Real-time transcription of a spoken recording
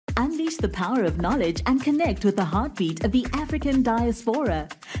Unleash the power of knowledge and connect with the heartbeat of the African diaspora.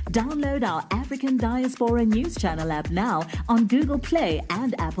 Download our African Diaspora News Channel app now on Google Play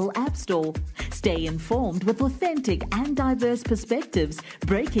and Apple App Store. Stay informed with authentic and diverse perspectives,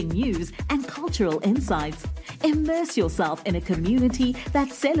 breaking news, and cultural insights. Immerse yourself in a community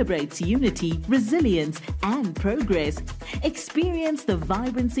that celebrates unity, resilience, and progress. Experience the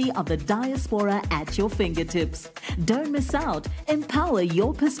vibrancy of the diaspora at your fingertips. Don't miss out. Empower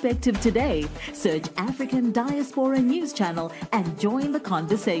your perspective today. Search African Diaspora News Channel and join the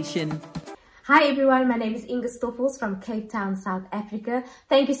conversation. Hi everyone, my name is Inga Stoffels from Cape Town, South Africa.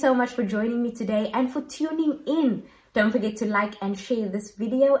 Thank you so much for joining me today and for tuning in. Don't forget to like and share this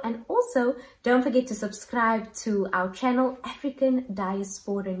video, and also don't forget to subscribe to our channel, African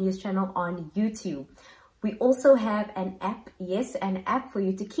Diaspora News Channel on YouTube. We also have an app, yes, an app for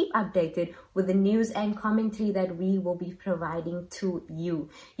you to keep updated with the news and commentary that we will be providing to you.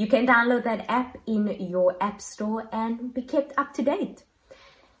 You can download that app in your app store and be kept up to date.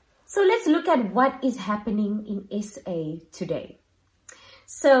 So let's look at what is happening in SA today.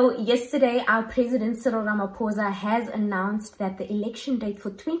 So yesterday, our President Cyril Ramaphosa has announced that the election date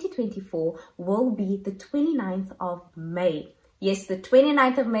for 2024 will be the 29th of May. Yes, the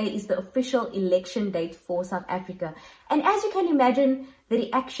 29th of May is the official election date for South Africa. And as you can imagine, the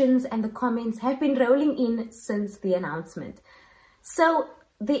reactions and the comments have been rolling in since the announcement. So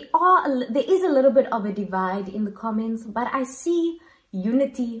there is a little bit of a divide in the comments, but I see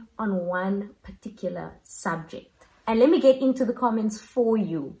unity on one particular subject. And let me get into the comments for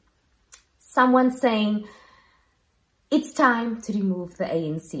you. Someone saying, it's time to remove the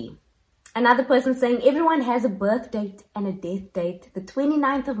ANC. Another person saying, everyone has a birth date and a death date. The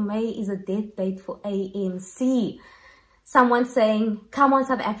 29th of May is a death date for ANC. Someone saying, come on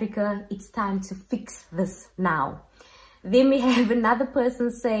South Africa, it's time to fix this now. Then we have another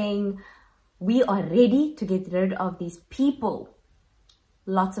person saying, we are ready to get rid of these people.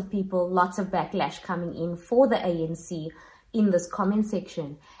 Lots of people, lots of backlash coming in for the ANC in this comment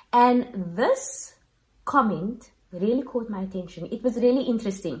section. And this comment really caught my attention. It was really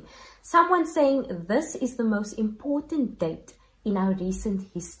interesting. Someone saying this is the most important date in our recent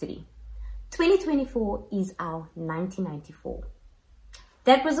history. 2024 is our 1994.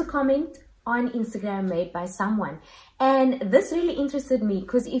 That was a comment on Instagram made by someone. And this really interested me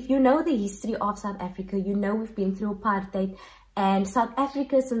because if you know the history of South Africa, you know we've been through apartheid. And South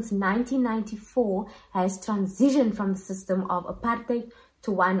Africa since 1994 has transitioned from the system of apartheid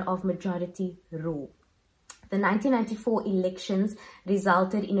to one of majority rule. The 1994 elections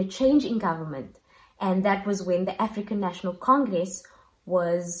resulted in a change in government, and that was when the African National Congress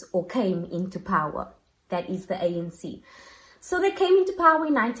came into power. That is the ANC. So they came into power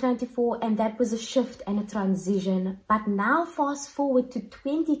in 1994, and that was a shift and a transition. But now fast forward to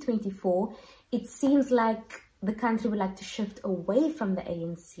 2024, it seems like the country would like to shift away from the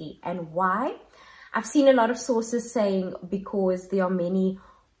ANC. And why? I've seen a lot of sources saying because there are many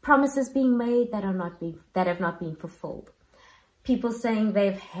promises being made that have not been fulfilled. People saying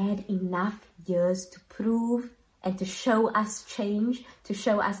they've had enough years to prove and to show us change, to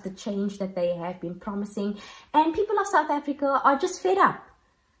show us the change that they have been promising. And people of South Africa are just fed up.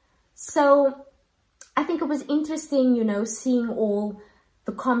 So I think it was interesting, you know, seeing all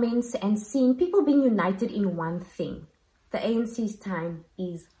the comments and seeing people being united in one thing. The ANC's time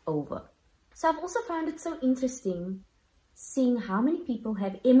is over. So I've also found it so interesting seeing how many people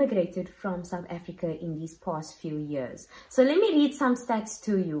have immigrated from South Africa in these past few years. So let me read some stats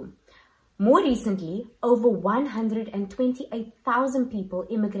to you. More recently, over 128,000 people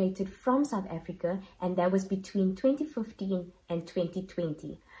immigrated from South Africa, and that was between 2015 and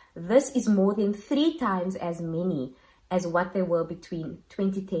 2020. This is more than 3 times as many as what they were between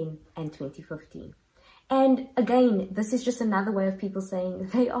 2010 and 2015. And again, this is just another way of people saying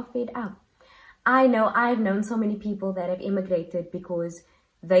they are fed up. I know I've known so many people that have immigrated because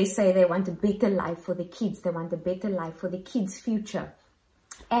they say they want a better life for their kids. They want a better life for their kids' future.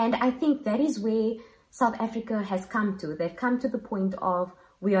 And I think that is where South Africa has come to. They've come to the point of,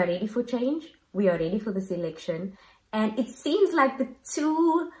 we are ready for change. We are ready for this election. And it seems like the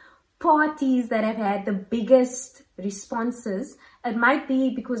two parties that have had the biggest responses, it might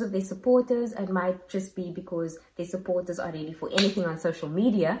be because of their supporters, it might just be because their supporters are ready for anything on social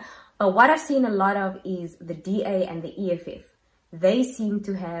media. But what I've seen a lot of is the DA and the EFF. They seem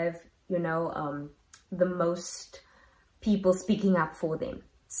to have, you know, the most people speaking up for them.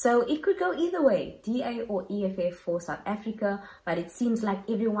 So it could go either way, DA or EFF for South Africa, but it seems like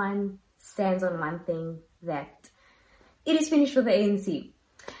everyone stands on one thing, that it is finished for the ANC.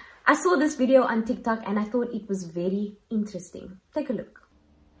 I saw this video on TikTok and I thought it was very interesting. Take a look.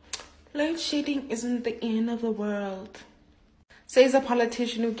 Load shedding isn't the end of the world. Says a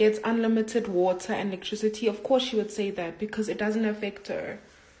politician who gets unlimited water and electricity. Of course she would say that because it doesn't affect her.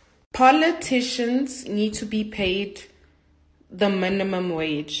 Politicians need to be paid the minimum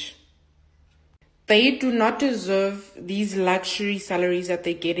wage. They do not deserve these luxury salaries that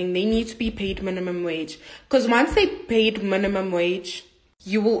they're getting. They need to be paid minimum wage. Because once they paid minimum wage,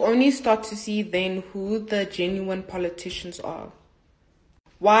 you will only start to see then who the genuine politicians are.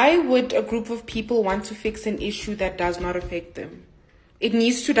 Why would a group of people want to fix an issue that does not affect them? It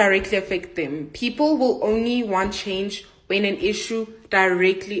needs to directly affect them. People will only want change when an issue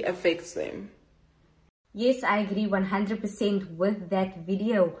directly affects them. Yes, I agree 100% with that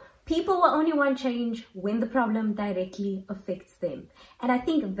video. People will only want change when the problem directly affects them. And I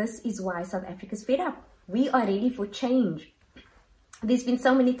think this is why South Africa's fed up. We are ready for change. There's been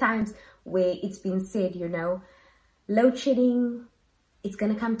so many times where it's been said, you know, load shedding, it's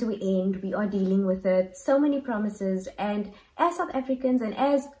going to come to an end. We are dealing with it. So many promises. And as South Africans and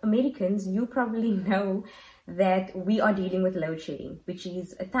as Americans, you probably know that we are dealing with load shedding, which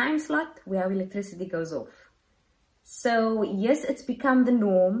is a time slot where our electricity goes off. So yes, it's become the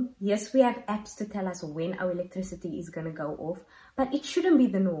norm. Yes, we have apps to tell us when our electricity is going to go off, but it shouldn't be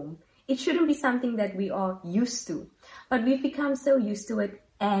the norm. It shouldn't be something that we are used to, but we've become so used to it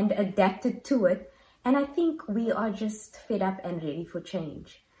and adapted to it. And I think we are just fed up and ready for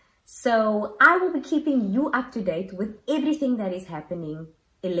change. So I will be keeping you up to date with everything that is happening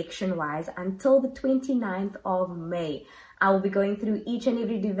election-wise until the 29th of May. I will be going through each and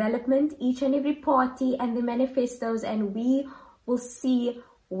every development, each and every party and the manifestos, and we will see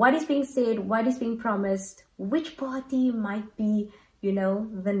what is being said, what is being promised, which party might be, you know,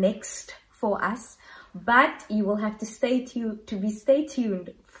 the next for us. But you will have to stay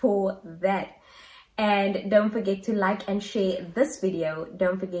tuned for that. And don't forget to like and share this video.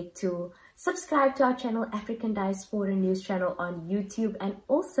 Don't forget to subscribe to our channel, African Diaspora News Channel on YouTube. And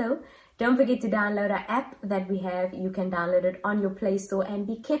also, don't forget to download our app that we have. You can download it on your Play Store and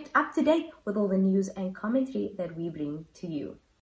be kept up to date with all the news and commentary that we bring to you.